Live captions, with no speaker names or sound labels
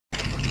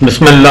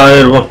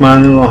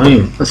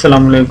Bismillahirrahmanirrahim.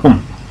 Assalamu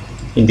alaikum.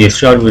 In this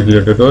short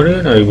video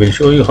tutorial, I will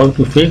show you how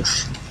to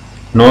fix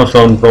no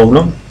sound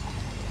problem,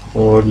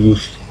 or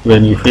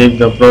when you face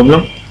the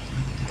problem.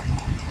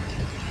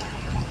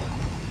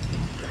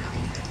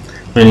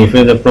 When you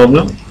face the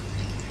problem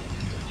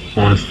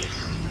on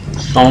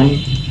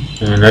sound,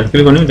 and right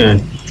click on it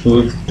and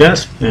choose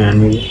test,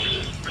 and you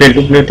fail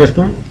to play test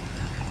one.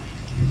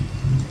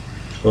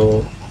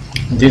 So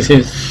this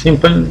is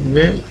simple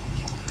way.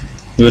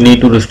 You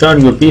need to restart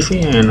your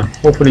PC and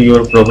hopefully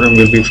your problem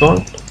will be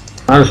solved.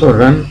 Also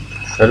run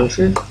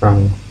services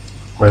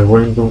by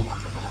going to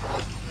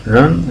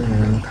run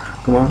and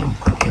come on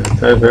and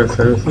type here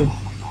services.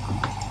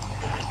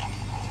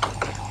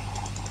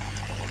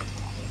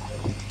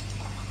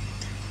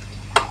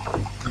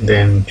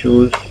 Then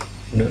choose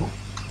the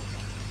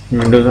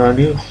Windows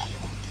Audio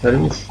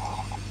service.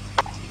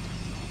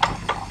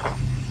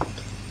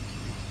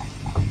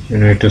 You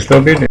need to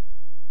stop it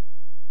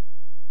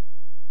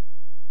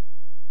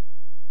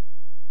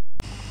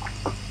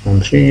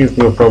and see if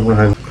your problem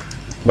has,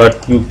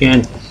 but you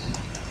can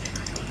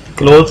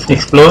close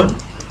explore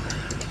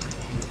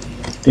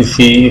to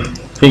see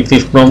fix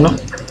this problem,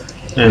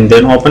 and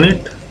then open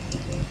it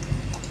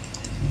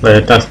by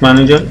a task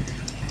manager.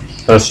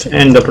 First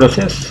end the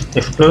process,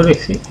 explore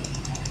exit,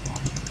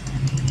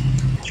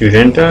 choose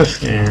enter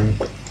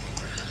and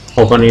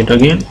open it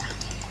again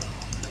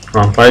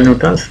from file new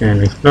task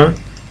and explore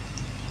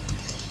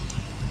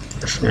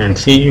and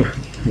see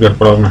if your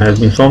problem has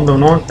been solved or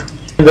not.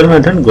 Another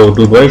method, go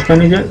to device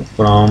manager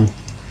from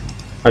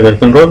either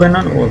control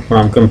panel or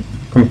from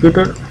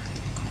computer.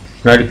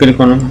 Right click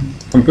on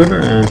computer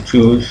and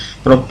choose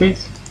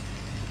properties,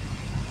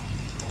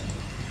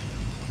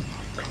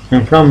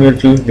 and from here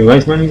choose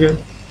device manager.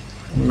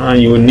 Now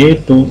you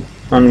need to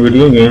on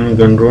video again,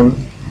 control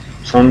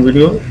sound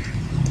video.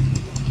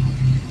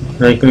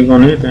 Right click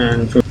on it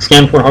and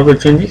scan for hardware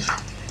changes,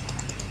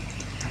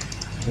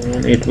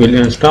 and it will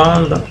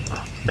install the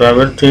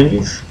driver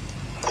changes.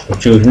 So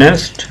choose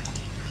next.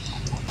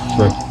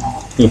 So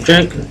you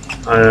check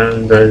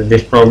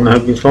this problem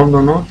has been solved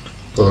or not.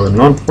 So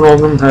no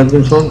problem has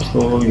been solved,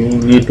 so you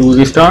need to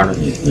restart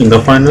in the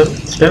final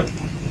step.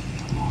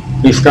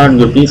 Restart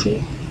your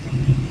PC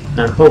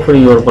and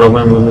hopefully your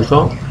problem will be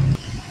solved.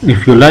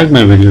 If you like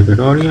my video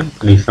tutorial,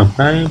 please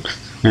subscribe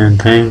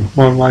and thanks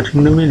for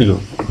watching the video.